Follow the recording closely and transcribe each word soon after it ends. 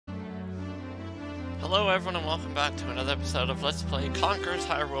Hello everyone and welcome back to another episode of Let's Play Conkers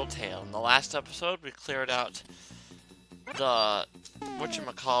Hyrule Tale. In the last episode we cleared out the...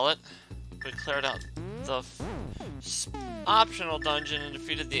 whatchamacallit? We cleared out the optional dungeon and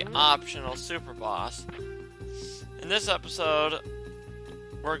defeated the optional super boss. In this episode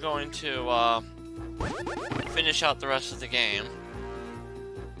we're going to finish out the rest of the game.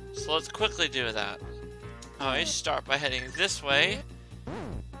 So let's quickly do that. Alright, start by heading this way.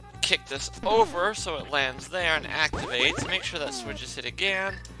 Kick this over so it lands there and activates. Make sure that switch is hit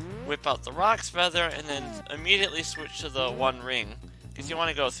again. Whip out the Rock's Feather and then immediately switch to the one ring, because you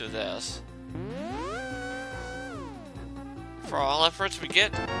want to go through this. For all efforts we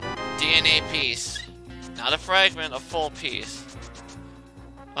get DNA piece. Not a fragment, a full piece.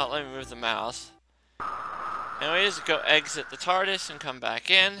 Oh, let me move the mouse. Anyways, go exit the TARDIS and come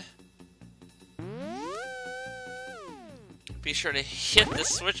back in. Be sure to hit the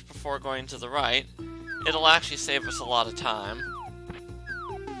switch before going to the right. It'll actually save us a lot of time.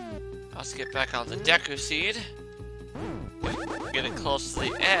 Let's get back on the Deku Seed. Get it close to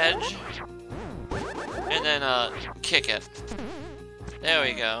the edge. And then, kick it. There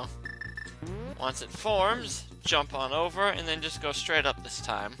we go. Once it forms, jump on over, and then just go straight up this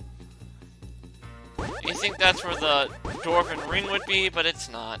time. You think that's where the Dwarven Ring would be, but it's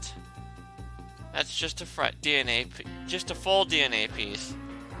not. That's just a full DNA piece.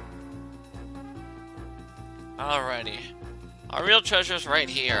 Alrighty. Our real treasure's right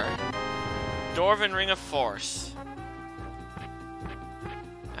here. Dwarven Ring of Force.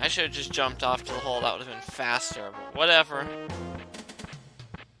 I should have just jumped off to the hole, that would have been faster, but whatever.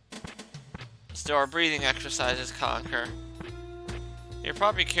 Let's do our breathing exercises, Conker. You're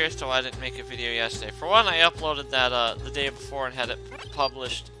probably curious to why I didn't make a video yesterday. For one, I uploaded that the day before and had it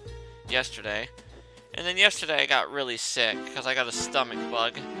published yesterday. And then yesterday I got really sick because I got a stomach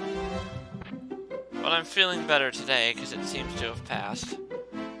bug. But I'm feeling better today because it seems to have passed.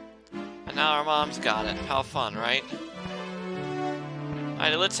 And now our mom's got it. How fun, right?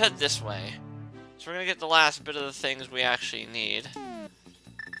 Alright, let's head this way. So we're gonna get the last bit of the things we actually need.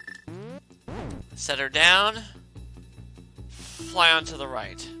 Set her down. Fly on to the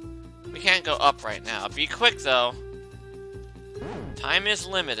right. We can't go up right now. Be quick though. Time is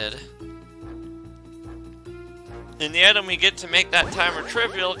limited. And the item we get to make that timer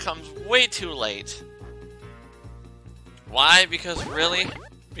trivial comes way too late. Why? Because really?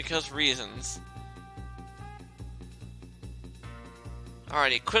 Because reasons.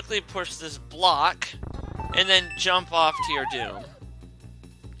 Alrighty, quickly push this block, and then jump off to your doom.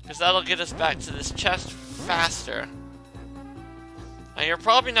 Because that'll get us back to this chest faster. Now you're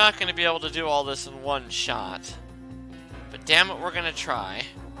probably not going to be able to do all this in one shot. But damn it, we're going to try.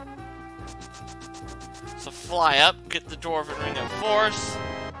 So fly up, get the Dwarven Ring of Force.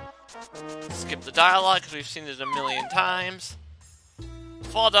 Skip the dialogue because we've seen it a million times.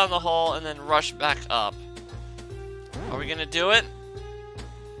 Fall down the hole and then rush back up. Are we gonna do it?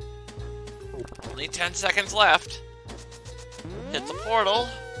 Only 10 seconds left. Hit the portal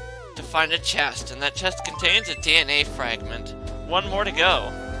to find a chest, and that chest contains a DNA fragment. One more to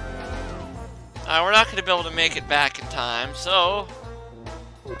go. We're not gonna be able to make it back in time, so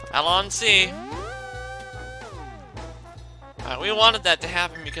Alon C. Alright, we wanted that to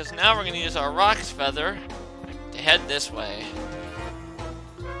happen because now we're going to use our Rock's Feather to head this way.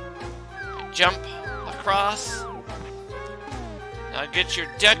 Jump across. Now get your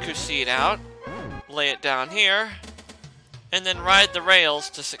Deku Seed out. Lay it down here. And then ride the rails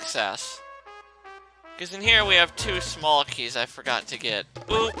to success. Because in here we have two small keys I forgot to get.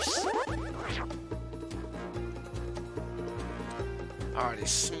 Oops! Alrighty,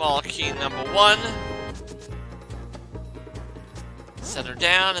 small key number 1. Set her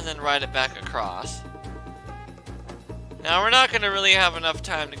down and then ride it back across. Now we're not going to really have enough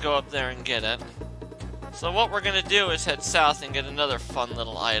time to go up there and get it. So what we're going to do is head south and get another fun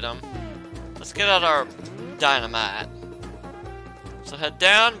little item. Let's get out our dynamite. So head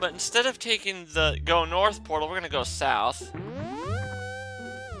down, but instead of taking the go north portal, we're going to go south.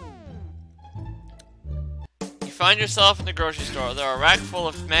 Find yourself in the grocery store. There are a rack full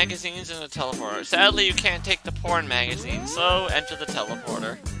of magazines and a teleporter. Sadly, you can't take the porn magazine, so enter the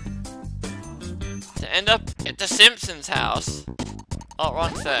teleporter. To end up at the Simpsons house. Oh,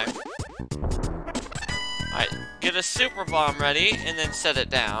 wrong thing. Alright, get a super bomb ready, and then set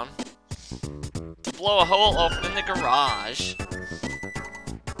it down. To blow a hole open in the garage.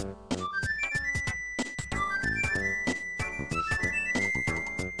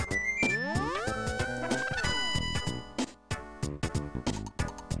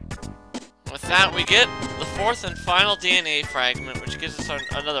 With that, we get the fourth and final DNA fragment, which gives us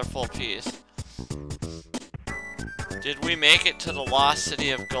another full piece. Did we make it to the lost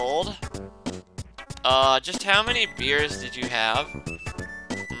city of gold? Just how many beers did you have?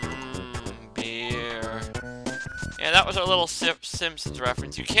 Beer. Yeah, that was our little Simpsons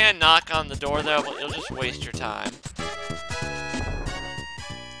reference. You can knock on the door there, but you'll just waste your time.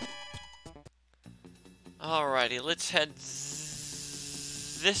 Alrighty, let's head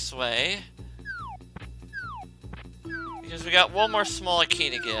this way. Because we got one more small key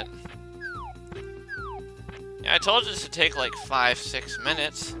to get. Yeah, I told you this would take like 5-6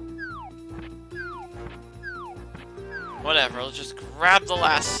 minutes. Whatever, let's just grab the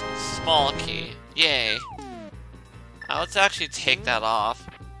last small key. Yay. Now let's actually take that off.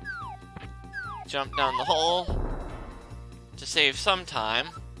 Jump down the hole to save some time.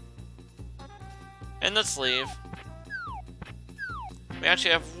 And let's leave. We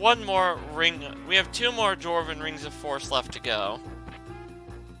actually have one more ring. We have 2 more Dwarven Rings of Force left to go.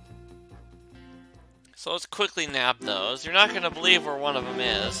 So let's quickly nab those. You're not going to believe where one of them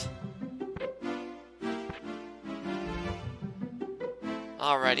is.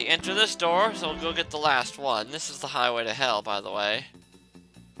 Alrighty, enter this door, so we'll go get the last one. This is the highway to hell, by the way.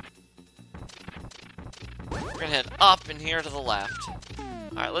 We're gonna head up and here to the left.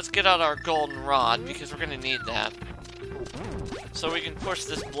 Alright, let's get out our golden rod, because we're gonna need that. So we can push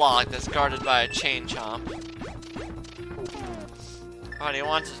this block that's guarded by a chain chomp. Alrighty,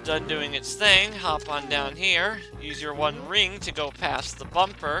 once it's done doing its thing, hop on down here, use your 1 ring to go past the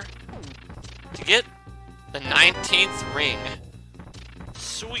bumper to get the 19th ring.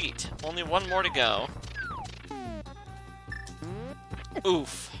 Sweet. Only 1 more to go.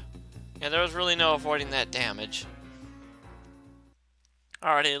 Oof. Yeah, there was really no avoiding that damage.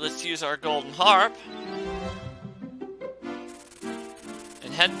 Alrighty, let's use our golden harp.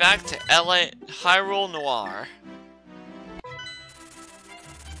 And head back to Hyrule Noir.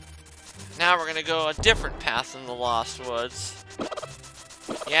 Now we're gonna go a different path in the Lost Woods.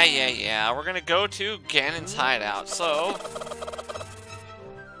 Yeah. We're gonna go to Ganon's hideout, so...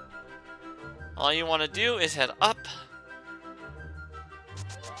 all you want to do is head up,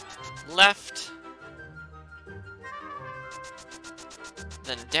 left,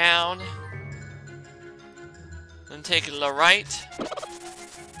 then down, then take a right,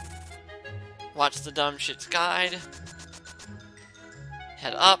 watch the Dumb Shit's Guide,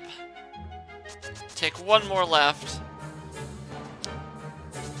 head up, take 1 more left,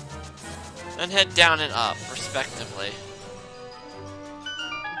 then head down and up, respectively.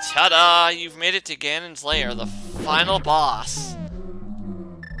 Ta-da! You've made it to Ganon's lair, the final boss.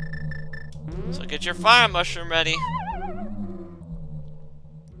 So get your fire mushroom ready.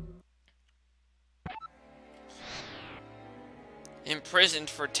 Imprisoned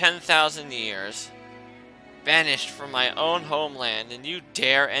for 10,000 years. Banished from my own homeland, and you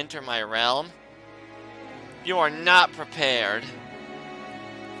dare enter my realm? You are not prepared.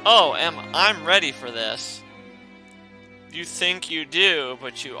 Oh, I'm ready for this. You think you do,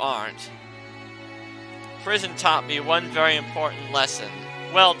 but you aren't. Prison taught me one very important lesson.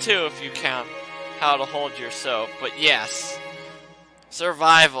 Well, 2 if you count how to hold your soap, but yes.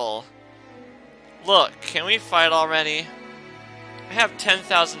 Survival. Look, can we fight already? I have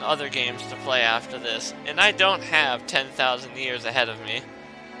 10,000 other games to play after this, and I don't have 10,000 years ahead of me.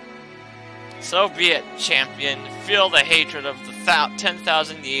 So be it, champion. Feel the hatred of the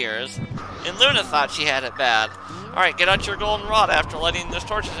 10,000 years. And Luna thought she had it bad. Alright, get out your golden rod after lighting those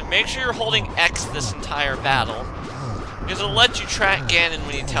torches, and make sure you're holding X this entire battle. Because it'll let you track Ganon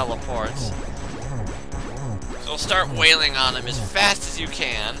when he teleports. So start wailing on him as fast as you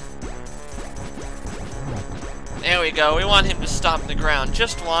can. There we go, we want him to stomp the ground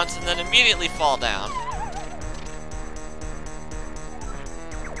just once, and then immediately fall down.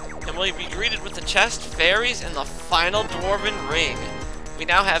 And will you be greeted with the chest, fairies, and the final Dwarven Ring. We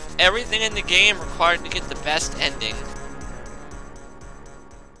now have everything in the game required to get the best ending.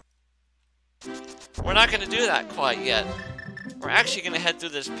 We're not going to do that quite yet. We're actually going to head through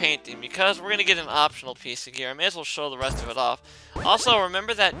this painting because we're going to get an optional piece of gear. I may as well show the rest of it off. Also,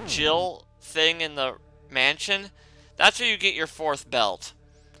 remember that Jill thing in the mansion? That's where you get your 4th belt.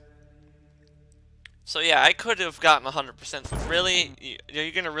 So yeah, I could have gotten 100%, but really,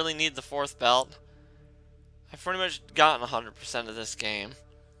 you're going to really need the 4th belt. I've pretty much gotten 100% of this game.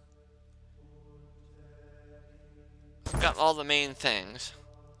 I've got all the main things.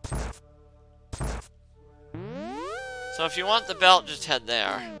 So if you want the belt, just head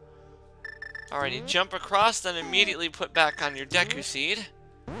there. Alrighty, jump across, then immediately put back on your Deku Seed.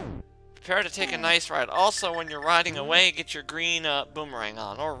 Prepare to take a nice ride. Also, when you're riding away, get your green boomerang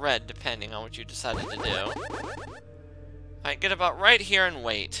on, or red, depending on what you decided to do. Alright, get about right here and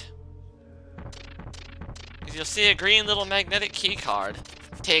wait. Because you'll see a green little magnetic key card.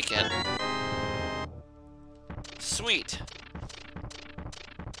 Take it. Sweet.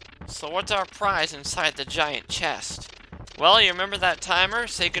 So what's our prize inside the giant chest? Well, you remember that timer?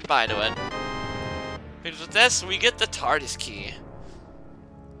 Say goodbye to it. Because with this, we get the TARDIS key.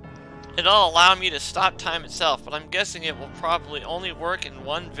 It'll allow me to stop time itself, but I'm guessing it will probably only work in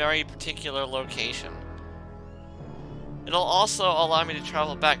one very particular location. It'll also allow me to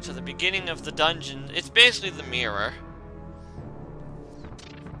travel back to the beginning of the dungeon. It's basically the mirror.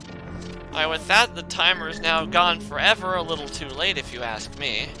 Alright, with that, the timer is now gone forever, a little too late if you ask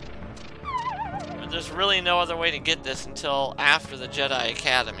me. But there's really no other way to get this until after the Jedi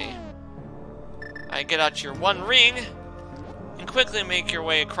Academy. I get out your one ring, and quickly make your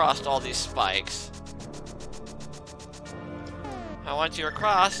way across all these spikes. Once you're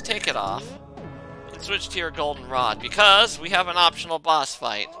across, take it off, and switch to your golden rod, because we have an optional boss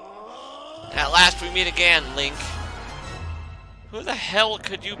fight. And at last we meet again, Link. Who the hell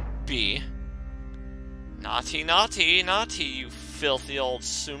could you be? Naughty, naughty, naughty, you filthy old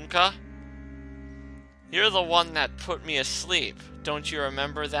Sumka. You're the one that put me asleep. Don't you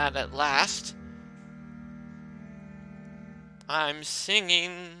remember that at last? I'm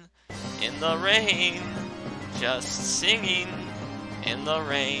singing in the rain, just singing in the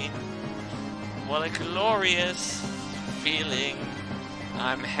rain. What a glorious feeling.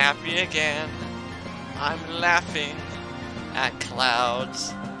 I'm happy again. I'm laughing at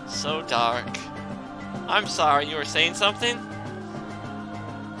clouds so dark. I'm sorry, you were saying something?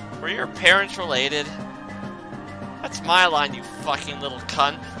 Were your parents related? That's my line, you fucking little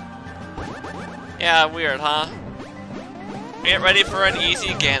cunt. Yeah, weird, huh? Get ready for an easy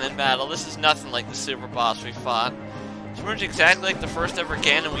Ganon battle. This is nothing like the super boss we fought. It's pretty much exactly like the first ever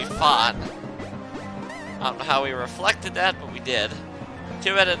Ganon we fought. I don't know how we reflected that, but we did.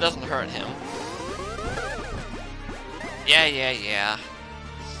 Too bad it doesn't hurt him. Yeah.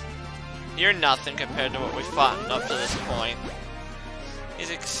 You're nothing compared to what we fought up to this point.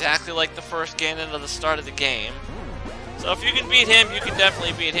 He's exactly like the first Ganon at the start of the game. So if you can beat him, you can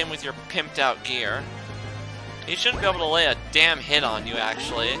definitely beat him with your pimped out gear. He shouldn't be able to lay a damn hit on you,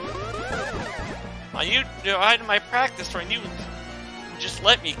 actually. I had my practice run, you just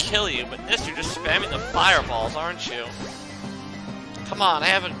let me kill you, but this, you're just spamming the fireballs, aren't you? Come on, I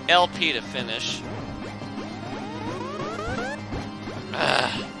have an LP to finish.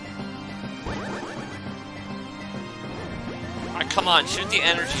 Alright, come on, shoot the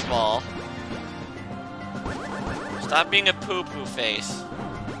energy ball. Stop being a poo-poo face.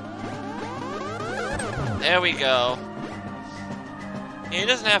 There we go. He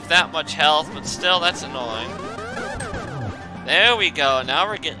doesn't have that much health, but still, that's annoying. There we go, now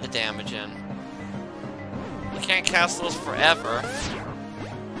we're getting the damage in. You can't cast those forever.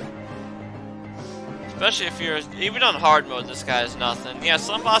 Especially if you're... Even on hard mode, this guy is nothing. Yeah,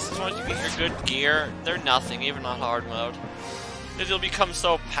 some bosses, once you get your good gear, they're nothing, even on hard mode. Because you'll become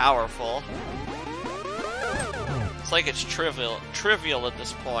so powerful. It's like it's trivial at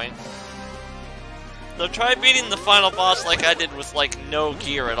this point. So try beating the final boss like I did with, like, no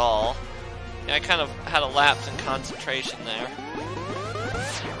gear at all. Yeah, I kind of had a lapse in concentration there.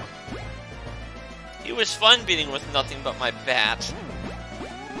 It was fun beating with nothing but my bat.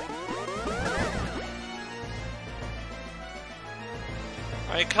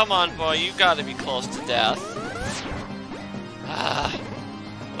 Alright, come on, boy, you gotta be close to death. I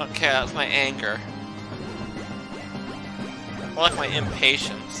don't care, that's my anger. More like my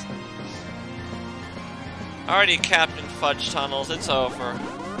impatience. Already Captain Fudge Tunnels, it's over.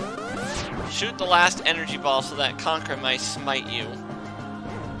 Shoot the last energy ball so that Conker might smite you.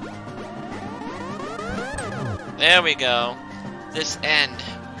 There we go. This end.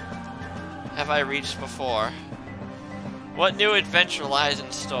 Have I reached before? What new adventure lies in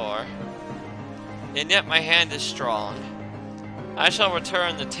store? And yet my hand is strong. I shall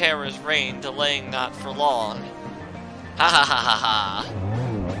return the terror's reign, delaying not for long. Ha ha ha ha ha.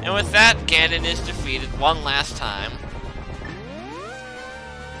 And with that, Ganon is defeated one last time.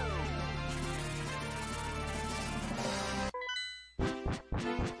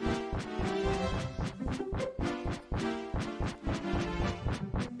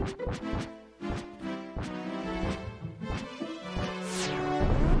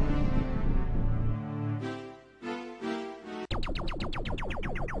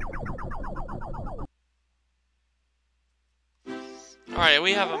 Alright,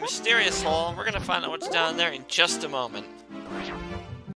 we have a mysterious hole, and we're gonna find out what's down there in just a moment.